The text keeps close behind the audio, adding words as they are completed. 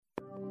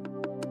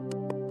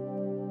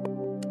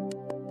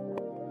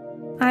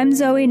I'm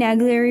Zoe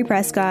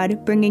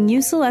Naglieri-Prescott, bringing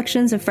you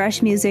selections of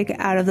fresh music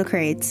out of the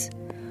crates.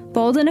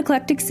 Bold and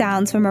eclectic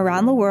sounds from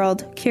around the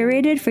world,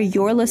 curated for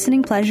your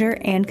listening pleasure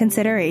and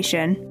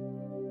consideration.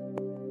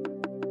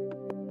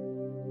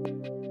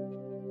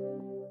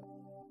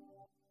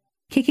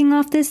 Kicking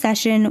off this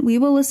session, we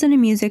will listen to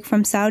music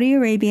from Saudi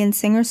Arabian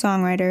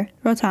singer-songwriter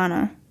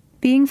Rotana.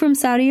 Being from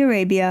Saudi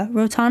Arabia,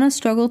 Rotana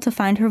struggled to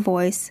find her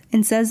voice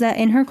and says that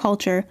in her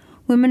culture,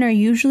 women are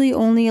usually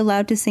only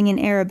allowed to sing in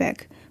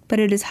Arabic, but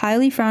it is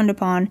highly frowned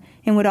upon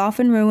and would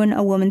often ruin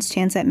a woman's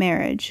chance at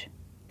marriage.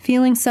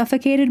 Feeling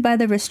suffocated by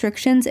the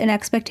restrictions and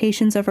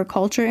expectations of her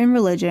culture and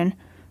religion,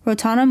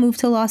 Rotana moved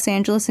to Los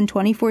Angeles in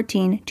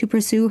 2014 to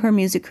pursue her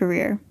music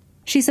career.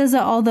 She says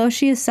that although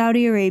she is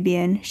Saudi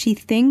Arabian, she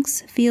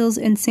thinks, feels,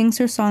 and sings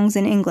her songs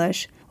in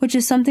English, which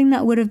is something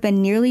that would have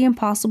been nearly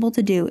impossible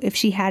to do if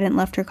she hadn't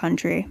left her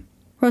country.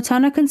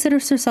 Rotana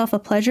considers herself a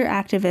pleasure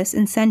activist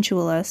and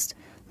sensualist,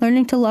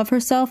 learning to love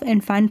herself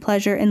and find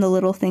pleasure in the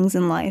little things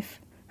in life.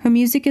 Her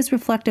music is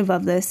reflective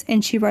of this,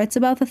 and she writes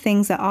about the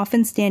things that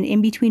often stand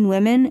in between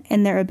women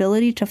and their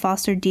ability to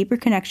foster deeper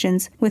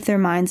connections with their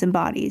minds and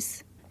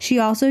bodies. She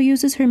also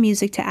uses her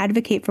music to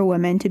advocate for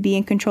women to be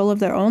in control of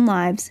their own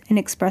lives and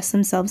express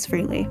themselves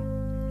freely.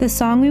 The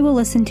song we will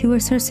listen to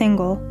is her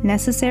single,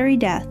 Necessary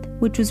Death,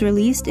 which was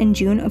released in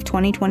June of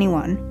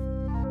 2021.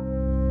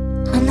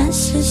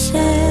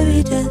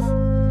 Unnecessary death,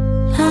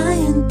 I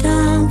am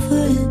down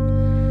for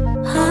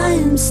it, I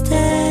am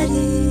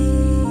steady.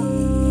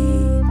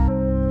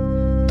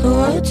 The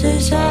world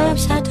is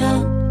upside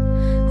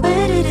down,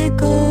 where did it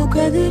go,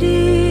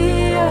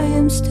 gravity, I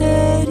am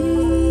steady.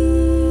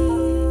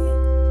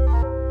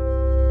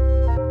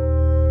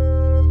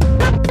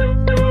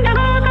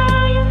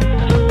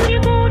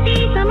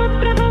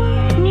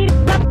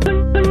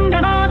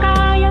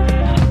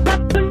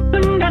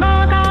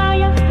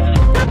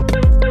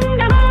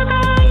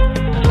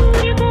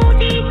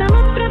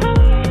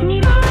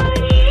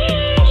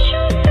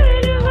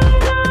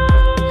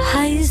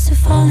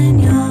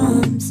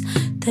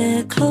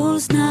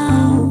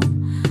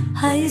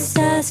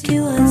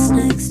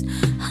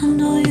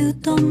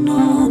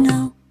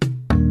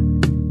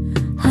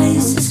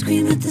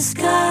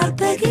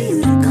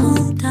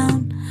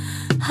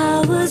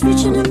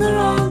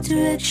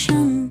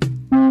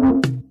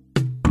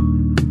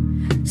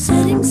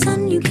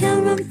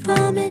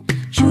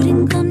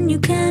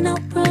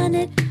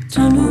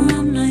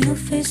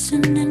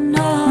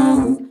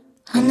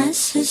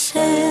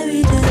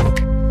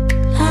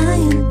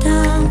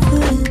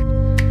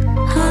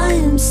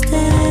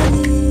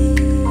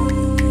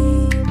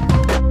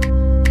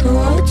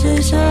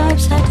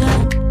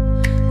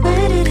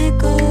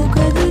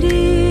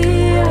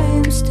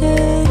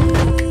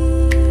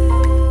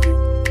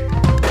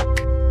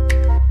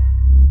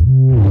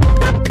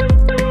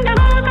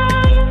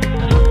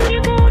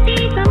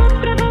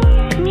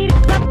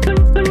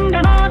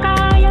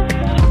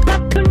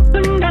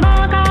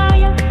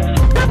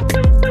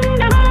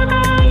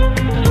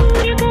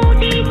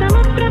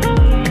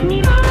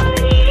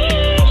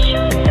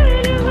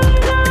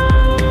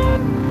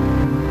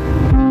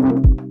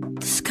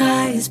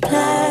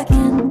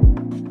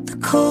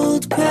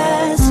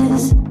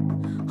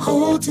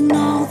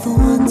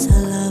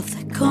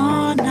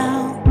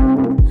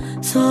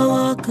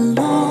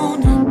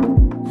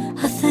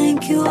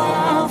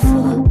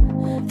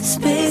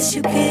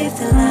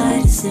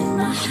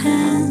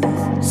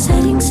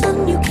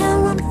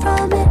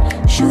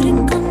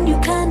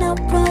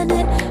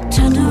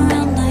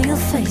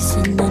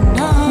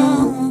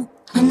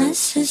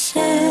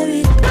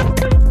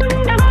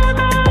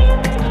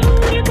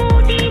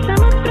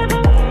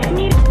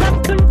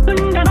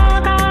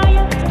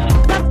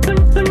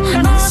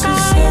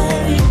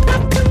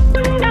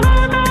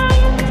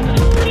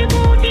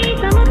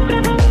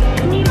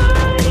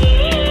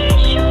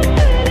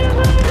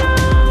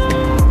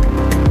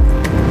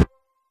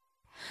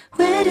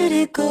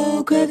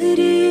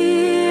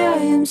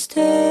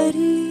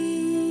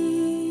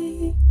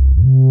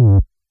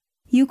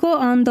 Yuko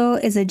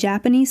Ando is a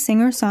Japanese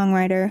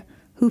singer-songwriter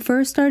who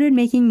first started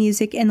making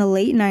music in the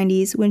late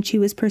 90s when she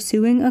was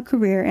pursuing a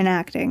career in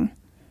acting.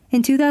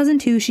 In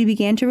 2002, she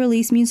began to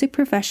release music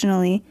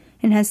professionally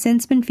and has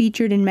since been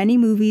featured in many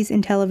movies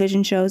and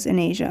television shows in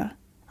Asia.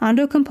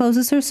 Ando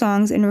composes her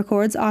songs and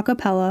records a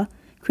cappella,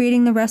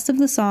 creating the rest of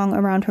the song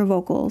around her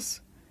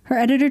vocals. Her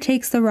editor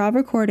takes the raw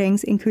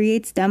recordings and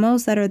creates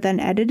demos that are then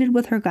edited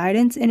with her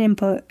guidance and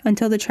input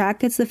until the track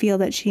gets the feel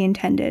that she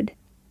intended.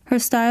 Her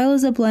style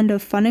is a blend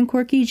of fun and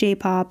quirky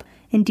J-pop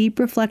and deep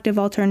reflective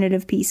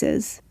alternative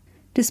pieces.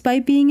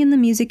 Despite being in the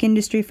music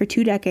industry for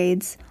 2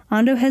 decades,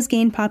 Ando has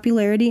gained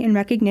popularity and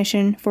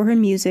recognition for her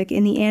music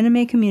in the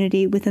anime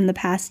community within the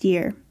past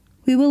year.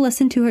 We will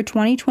listen to her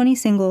 2020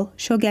 single,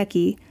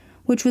 Shogeki,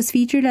 which was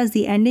featured as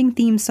the ending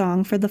theme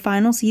song for the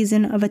final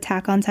season of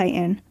Attack on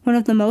Titan, one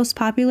of the most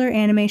popular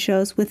anime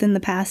shows within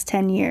the past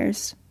 10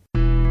 years.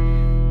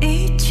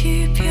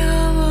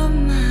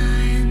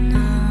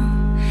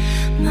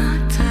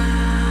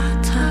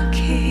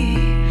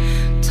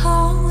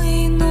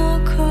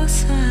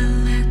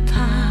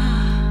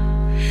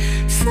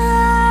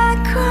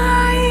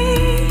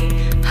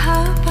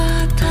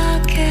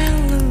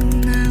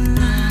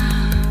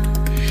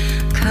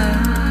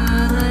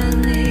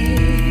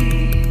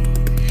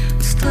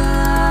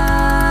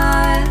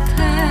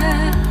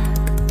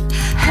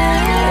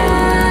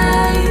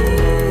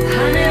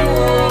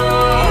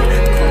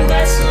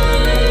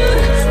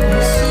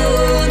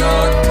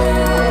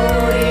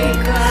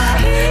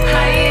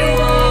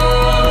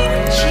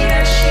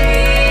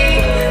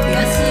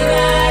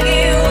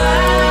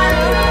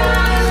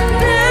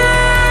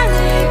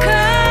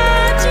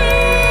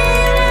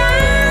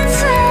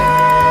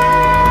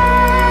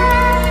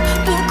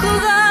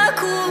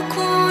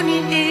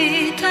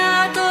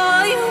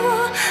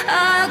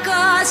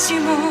 し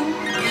も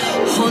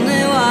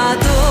骨は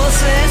どう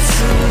せ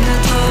砂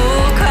と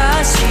化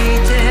し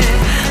て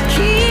消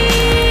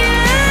え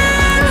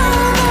る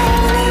の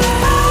に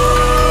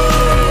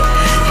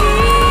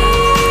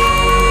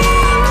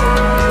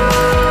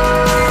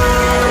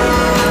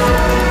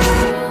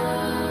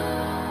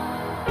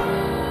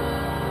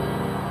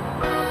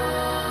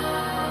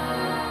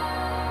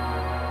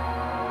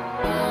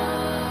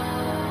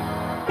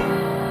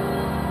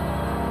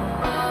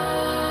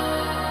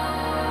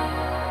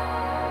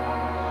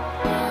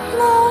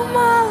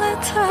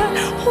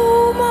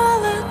生ま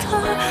れた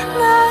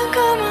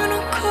仲間の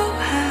声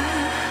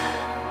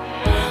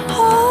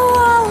終わ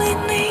り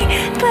に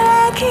で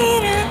き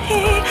ない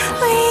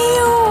理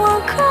由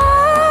が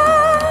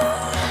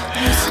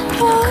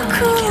僕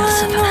らの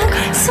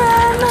背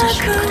中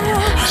を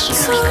突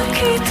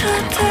き立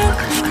て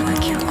る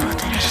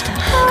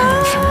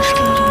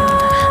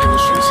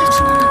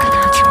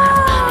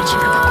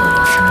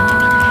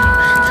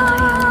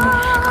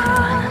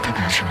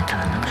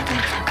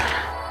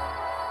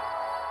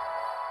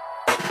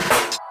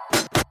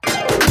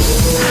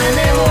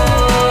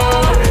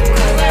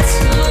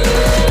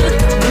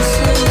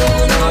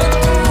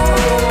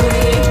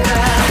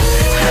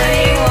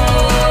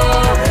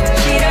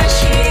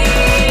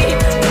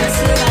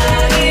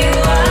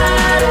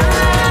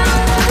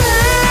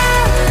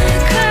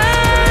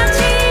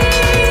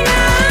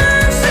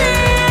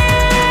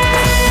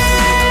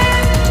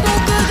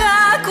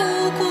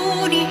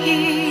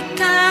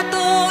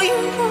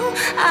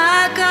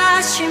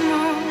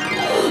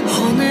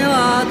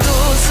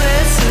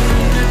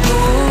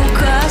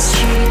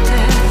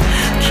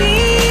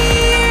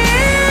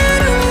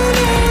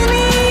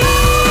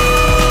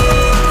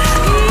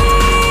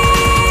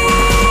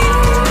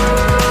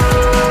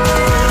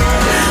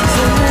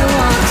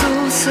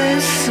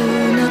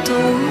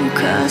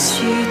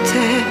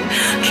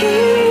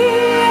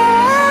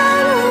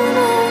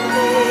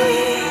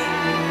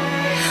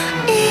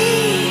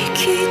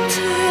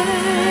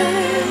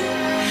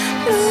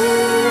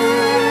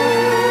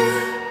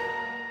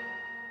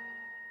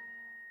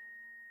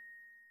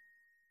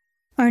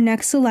Our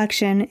next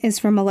selection is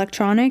from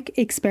electronic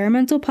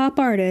experimental pop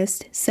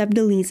artist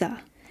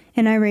Sevdaliza,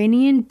 an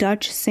Iranian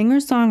Dutch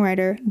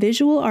singer-songwriter,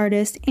 visual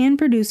artist, and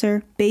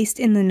producer based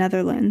in the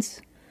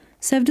Netherlands.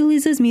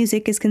 Sevdaliza's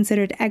music is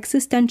considered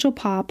existential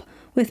pop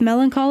with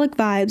melancholic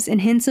vibes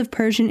and hints of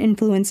Persian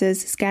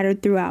influences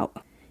scattered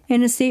throughout.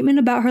 In a statement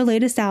about her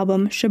latest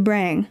album,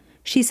 Shabrang,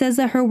 she says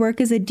that her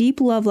work is a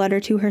deep love letter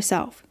to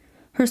herself.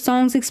 Her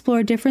songs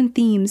explore different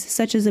themes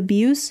such as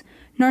abuse,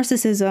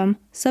 narcissism,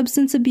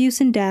 substance abuse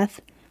and death,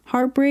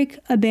 heartbreak,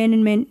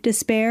 abandonment,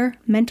 despair,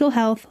 mental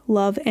health,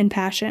 love, and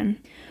passion.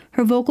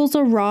 Her vocals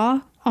are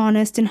raw,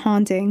 honest, and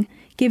haunting,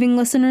 giving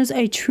listeners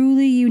a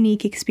truly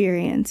unique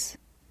experience.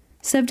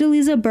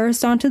 Sevdaliza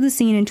burst onto the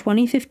scene in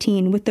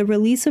 2015 with the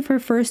release of her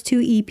first two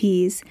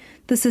EPs,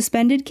 The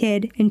Suspended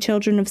Kid and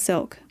Children of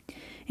Silk.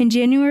 In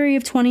January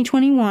of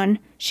 2021,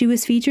 she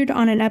was featured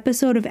on an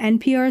episode of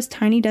NPR's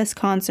Tiny Desk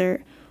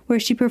Concert, where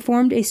she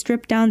performed a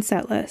stripped-down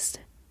setlist.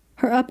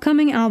 Her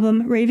upcoming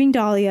album, Raving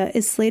Dahlia,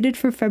 is slated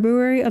for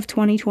February of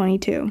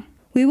 2022.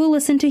 We will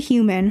listen to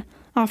Human,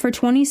 off her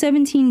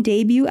 2017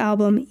 debut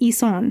album,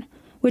 Ison,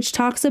 which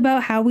talks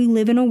about how we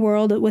live in a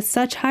world with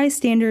such high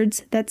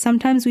standards that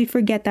sometimes we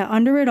forget that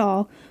under it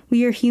all,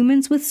 we are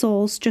humans with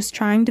souls just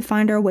trying to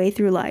find our way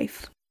through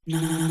life.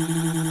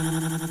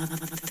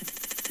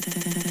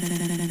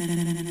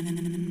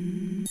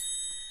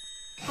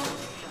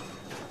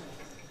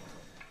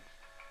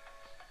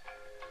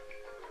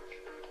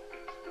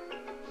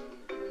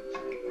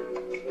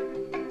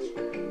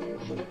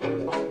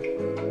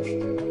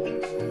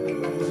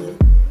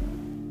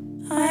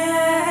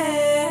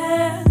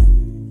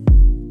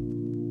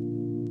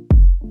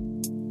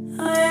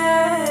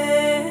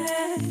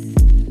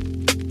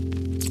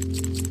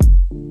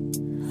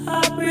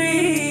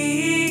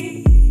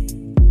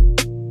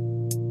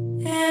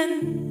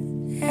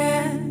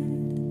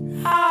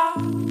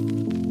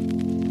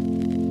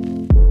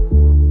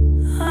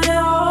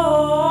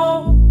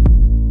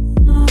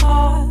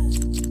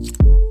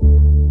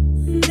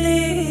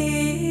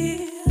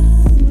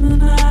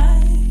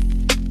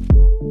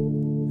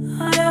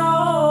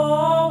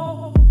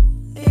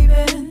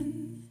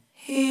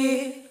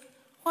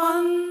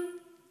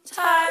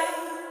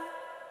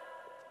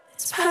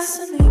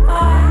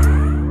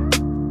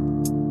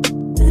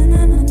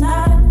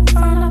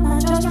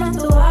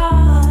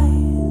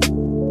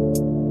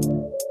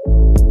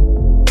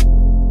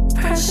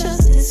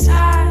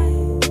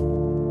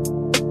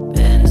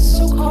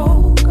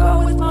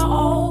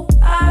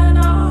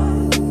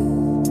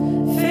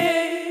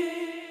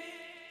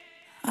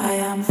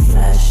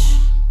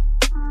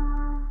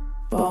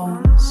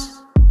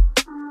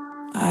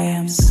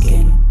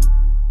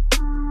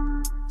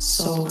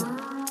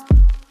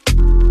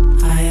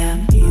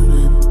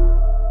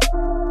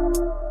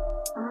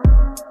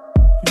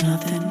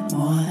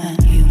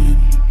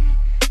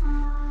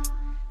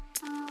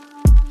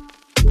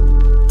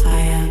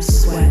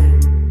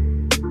 Sweat,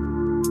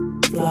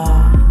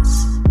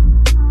 flaws,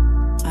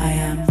 I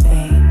am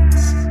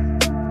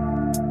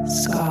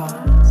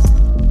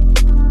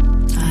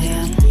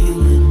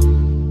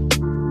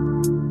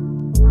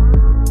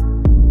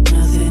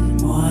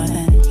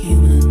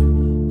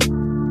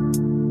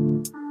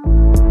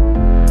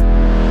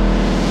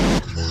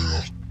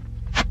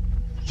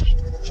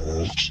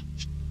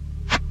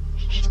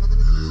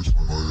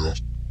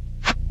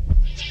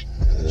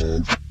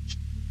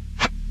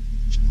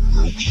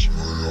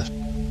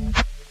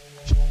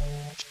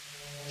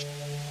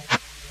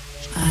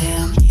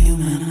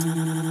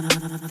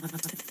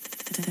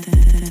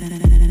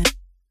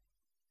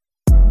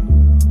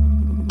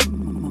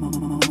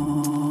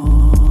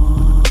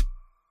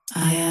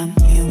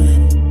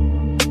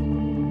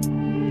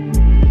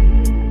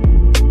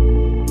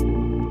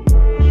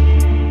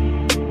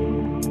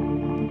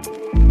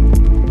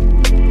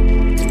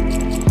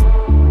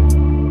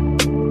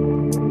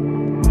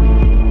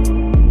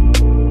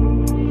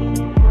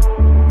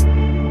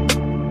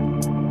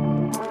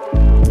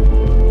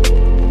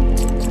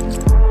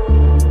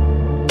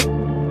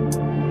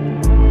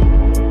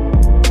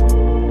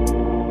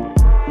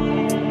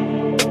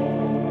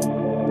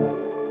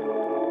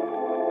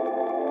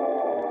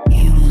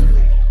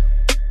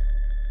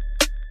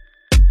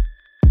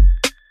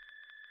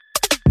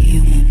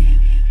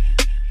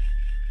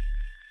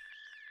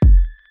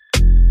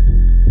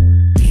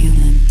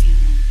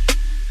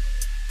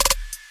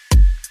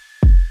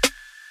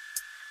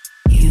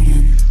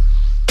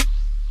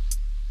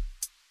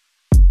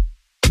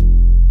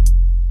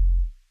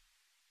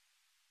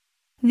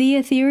The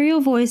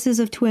ethereal voices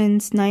of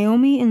twins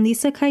Naomi and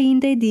Lisa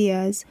Caínde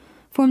Diaz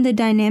form the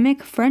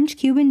dynamic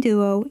French-Cuban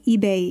duo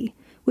Ibei,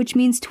 which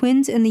means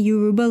twins in the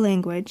Yoruba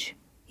language.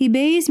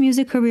 Ibei's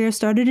music career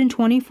started in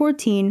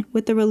 2014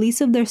 with the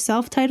release of their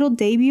self-titled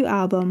debut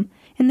album,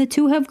 and the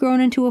two have grown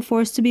into a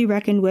force to be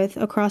reckoned with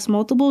across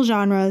multiple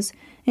genres,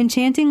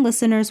 enchanting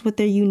listeners with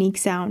their unique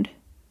sound.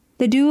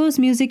 The duo's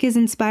music is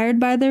inspired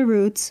by their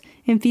roots,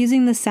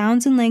 infusing the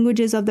sounds and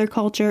languages of their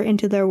culture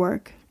into their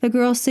work. The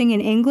girls sing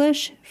in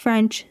English,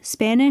 French,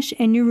 Spanish,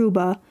 and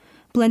Yoruba,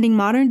 blending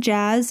modern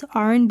jazz,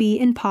 R&B,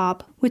 and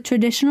pop with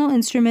traditional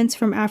instruments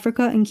from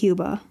Africa and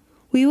Cuba.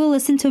 We will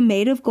listen to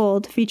Made of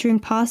Gold featuring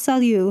Pas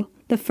Salut,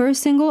 the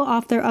first single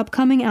off their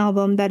upcoming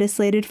album that is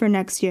slated for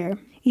next year.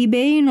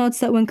 Ibei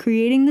notes that when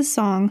creating the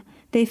song,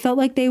 they felt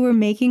like they were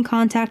making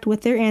contact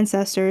with their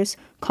ancestors,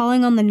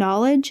 calling on the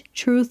knowledge,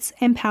 truths,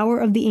 and power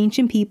of the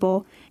ancient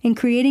people, and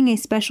creating a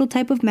special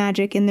type of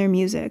magic in their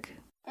music.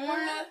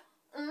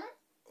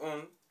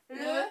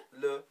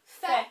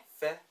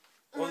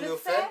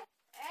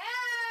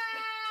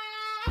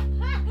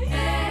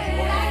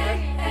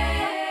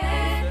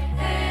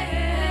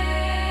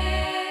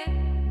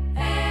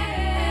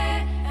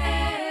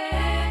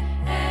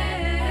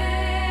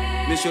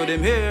 Me show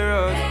them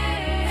heroes,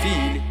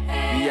 feel it.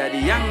 We are the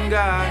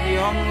younger, the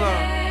hunger.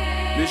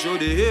 Me show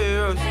the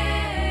heroes,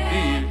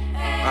 feel it.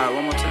 Alright,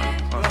 one more time.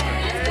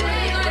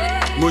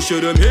 Okay. Me show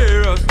them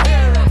heroes,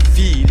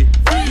 feel it.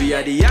 We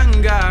are the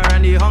younger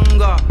and the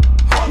hunger.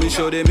 Me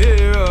show them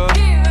heroes,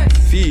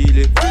 feel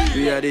it.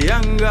 We are the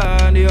younger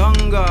and the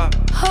hunger.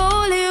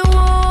 Holy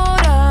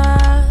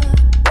water,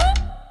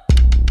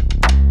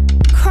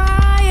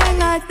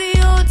 crying at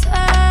the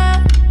altar.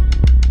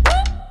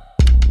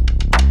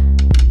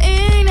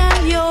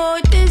 Your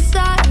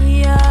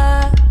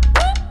desire,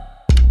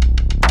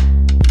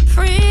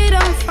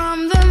 freedom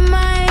from the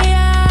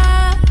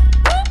Maya,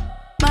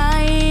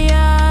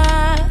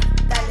 fire,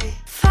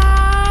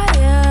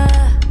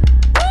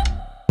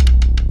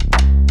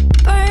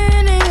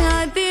 burning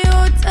at the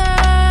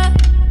altar,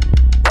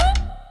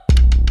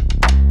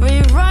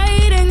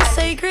 rewriting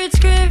sacred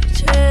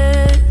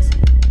scriptures,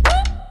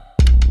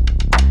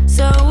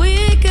 so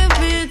we could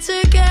be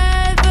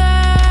together.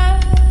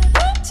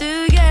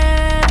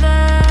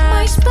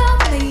 My spell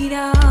made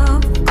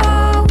of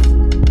gold,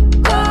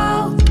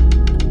 gold,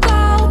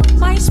 gold.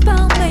 My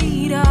spell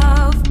made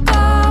of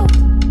gold,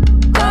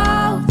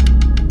 gold,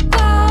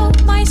 gold.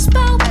 My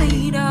spell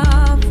made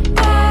of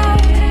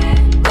gold,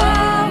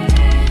 gold,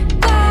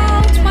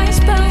 gold. My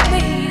spell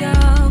made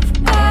of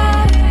gold,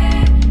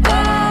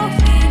 gold.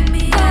 Give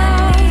me a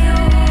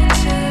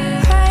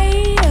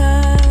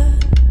prayer,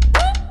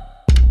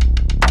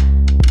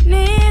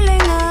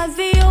 kneeling at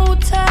the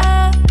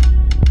altar.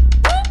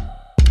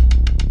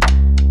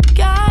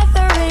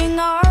 Gathering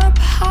our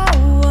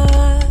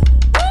power,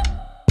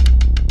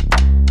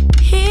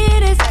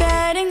 heat is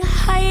getting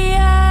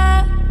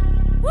higher,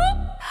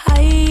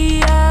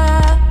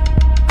 higher.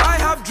 I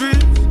have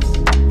dreams.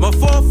 My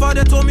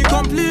forefather told me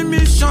complete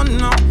mission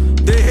now.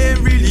 They ain't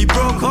really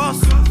broke us.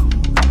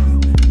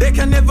 They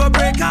can never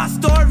break our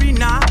story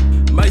now.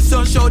 My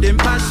son showed them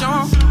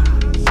passion.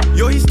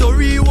 Your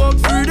history walk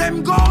through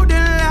them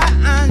golden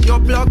lines. Your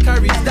blood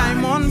carries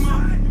diamond.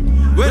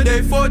 When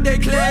they fought, they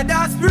cleared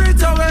that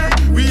spirit away.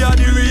 We are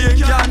the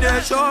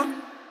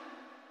reincarnation.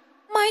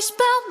 My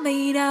spell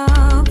made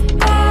of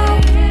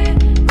gold,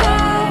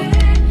 gold,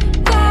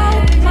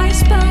 gold. My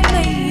spell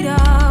made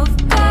of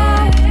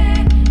gold,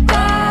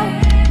 gold,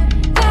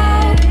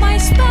 gold. My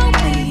spell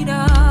made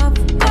of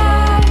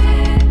gold,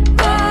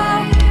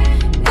 gold,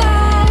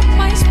 gold.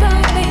 My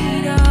spell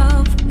made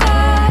of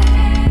gold,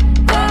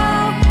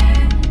 gold,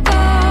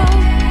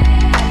 gold.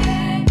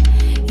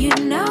 You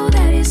know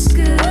that it's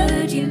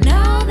good. You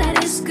know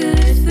that it's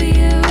good for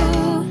you.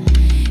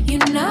 You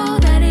know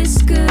that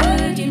it's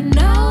good. You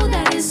know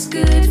that it's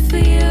good for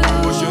you.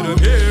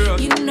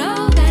 You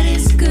know that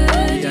it's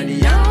good. You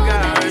know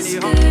that it's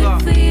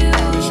good for you.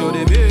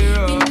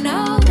 You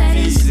know that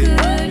it's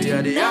good.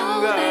 You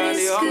know that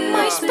it's good.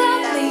 My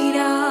spell made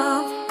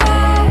of gold.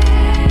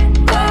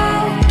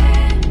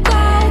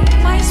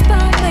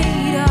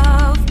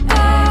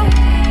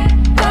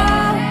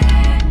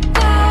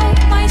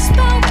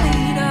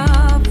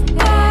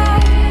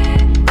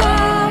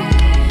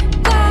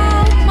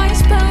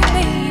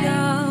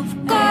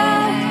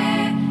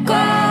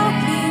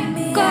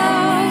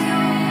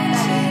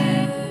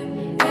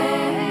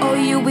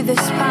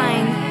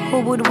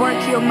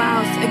 your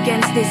mouth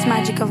against this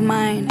magic of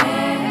mine.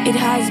 It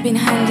has been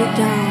handed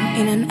down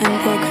in an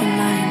unbroken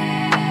line.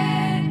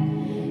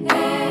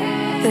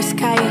 The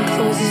sky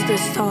encloses the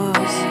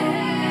stars.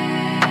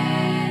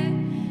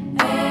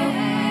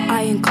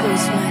 I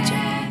enclose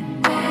magic.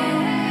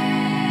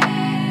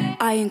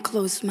 I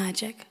enclose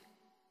magic.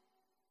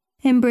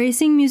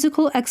 Embracing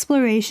musical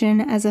exploration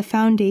as a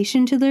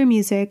foundation to their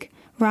music,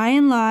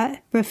 Ryan Lott,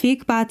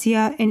 Rafiq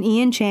Bhatia, and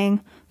Ian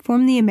Chang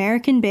form the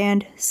American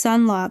band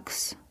Sun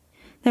Lux.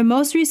 Their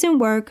most recent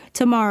work,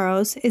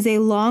 Tomorrows, is a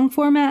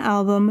long-format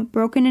album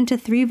broken into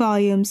 3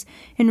 volumes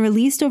and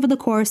released over the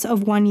course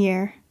of 1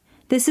 year.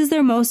 This is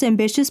their most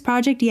ambitious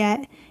project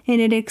yet,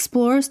 and it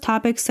explores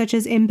topics such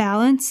as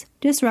imbalance,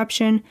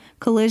 disruption,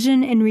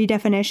 collision, and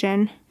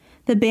redefinition.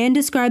 The band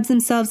describes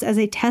themselves as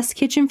a test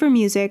kitchen for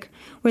music,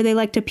 where they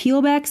like to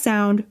peel back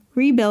sound,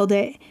 rebuild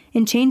it,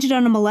 and change it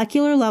on a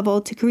molecular level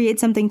to create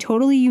something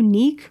totally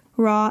unique,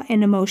 raw,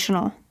 and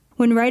emotional.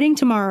 When writing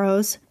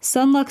Tomorrows,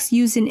 Sun Lux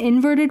used an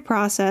inverted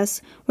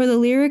process where the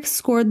lyrics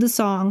scored the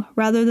song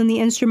rather than the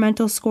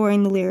instrumental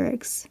scoring the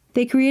lyrics.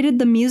 They created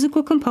the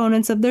musical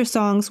components of their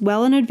songs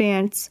well in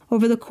advance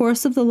over the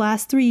course of the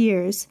last 3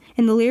 years,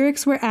 and the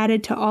lyrics were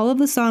added to all of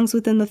the songs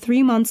within the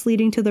 3 months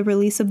leading to the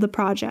release of the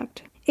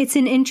project. It's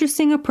an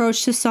interesting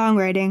approach to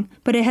songwriting,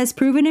 but it has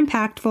proven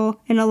impactful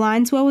and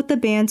aligns well with the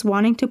band's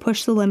wanting to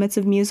push the limits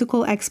of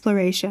musical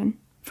exploration.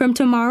 From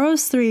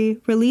Tomorrows 3,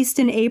 released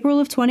in April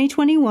of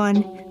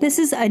 2021, this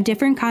is A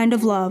Different Kind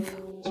of Love.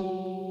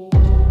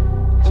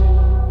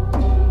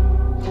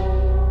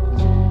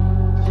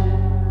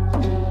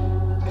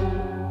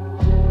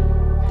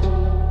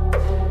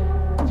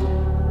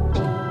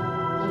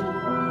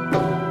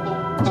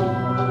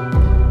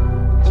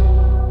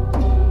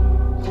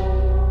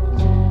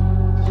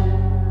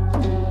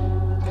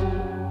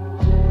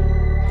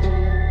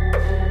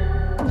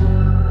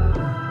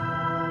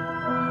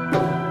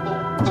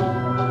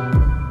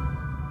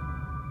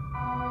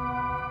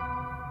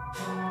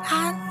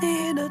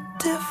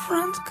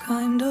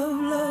 Kind of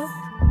love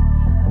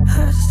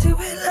hurts to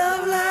be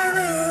loved like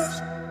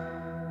this.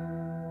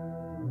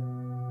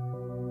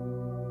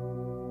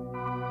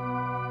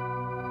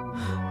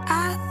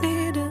 I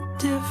need a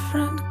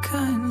different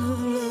kind of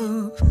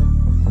love.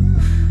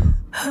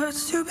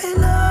 Hurts to be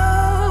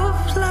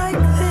loved like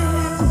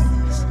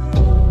this.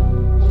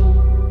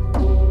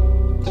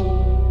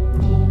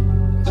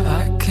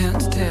 I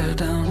can't tear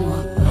down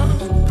what I've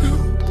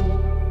built.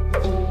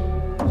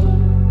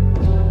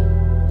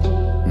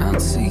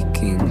 Not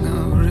seeking a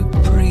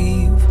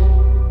reprieve,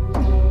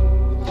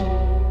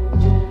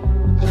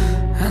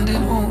 and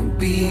it won't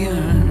be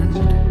earned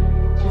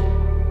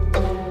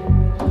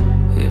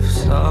if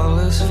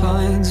solace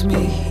finds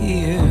me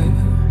here.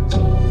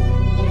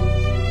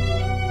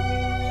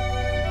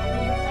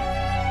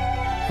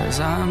 As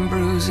I'm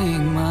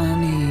bruising my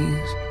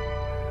knees,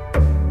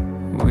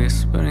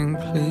 whispering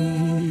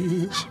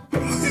please,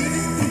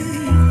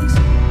 please.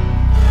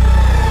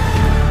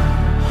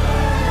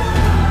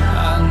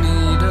 I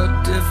need a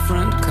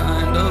different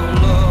kind of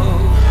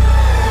love.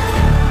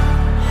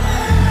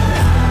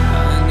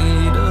 I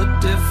need a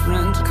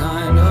different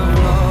kind of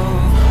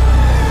love.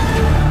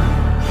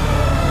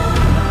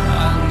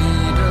 I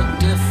need a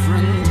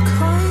different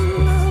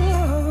kind of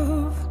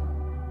love.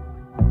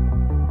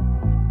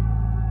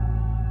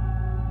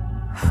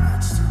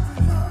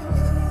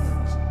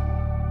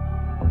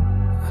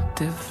 A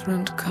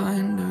different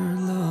kind of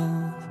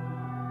love.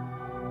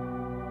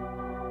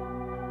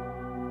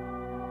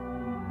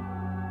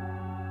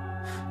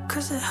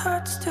 Cause it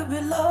hurts to be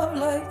loved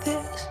like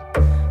this.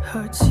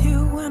 Hurts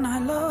you when I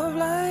love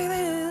like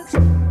this.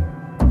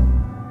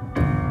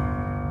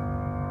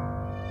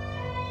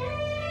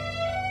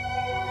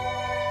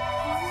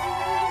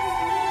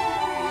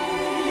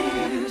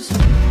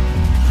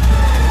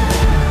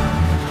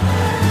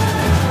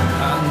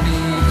 I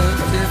need a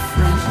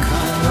different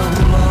kind of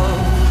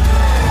love.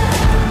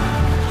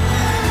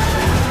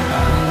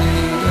 I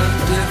need a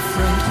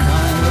different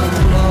kind of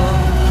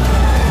love.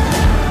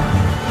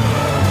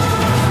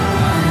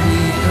 I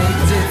need a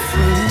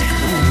different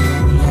kind of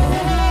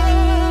love.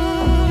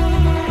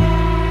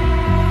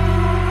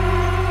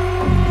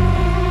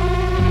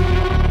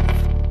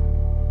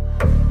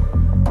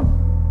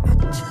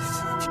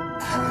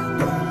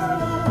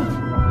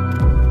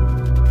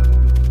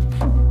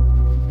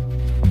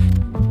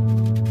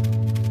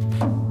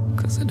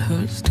 Cause it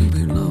hurts to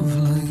be loved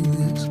like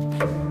this.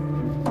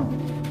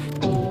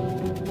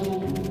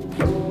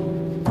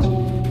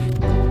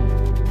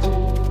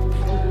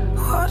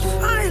 What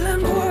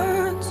violent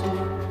words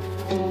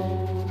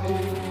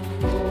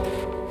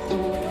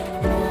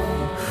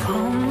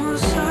from a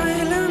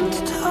silent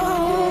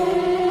tongue.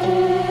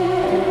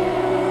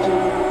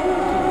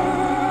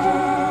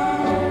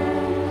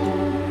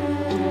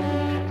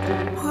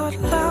 What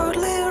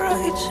loudly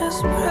righteous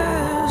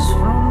prayers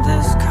from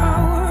this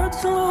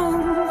coward's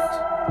lungs.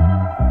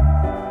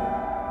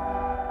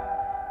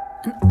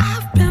 And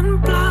I've been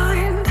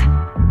blind,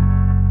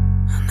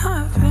 and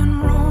I've been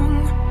wrong.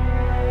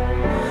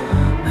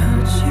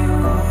 Hurt you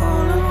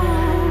all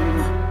along.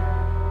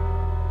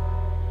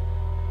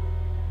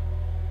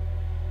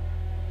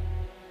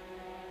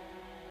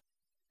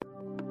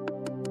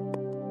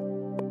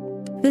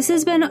 This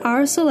has been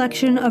our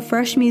selection of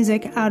fresh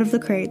music out of the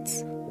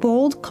crates.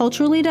 Bold,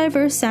 culturally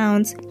diverse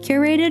sounds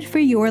curated for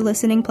your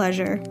listening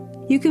pleasure.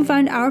 You can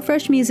find our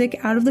fresh music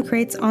out of the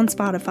crates on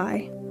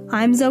Spotify.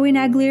 I'm Zoe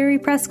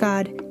Naglieri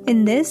Prescott,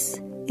 and this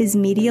is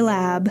Media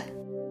Lab.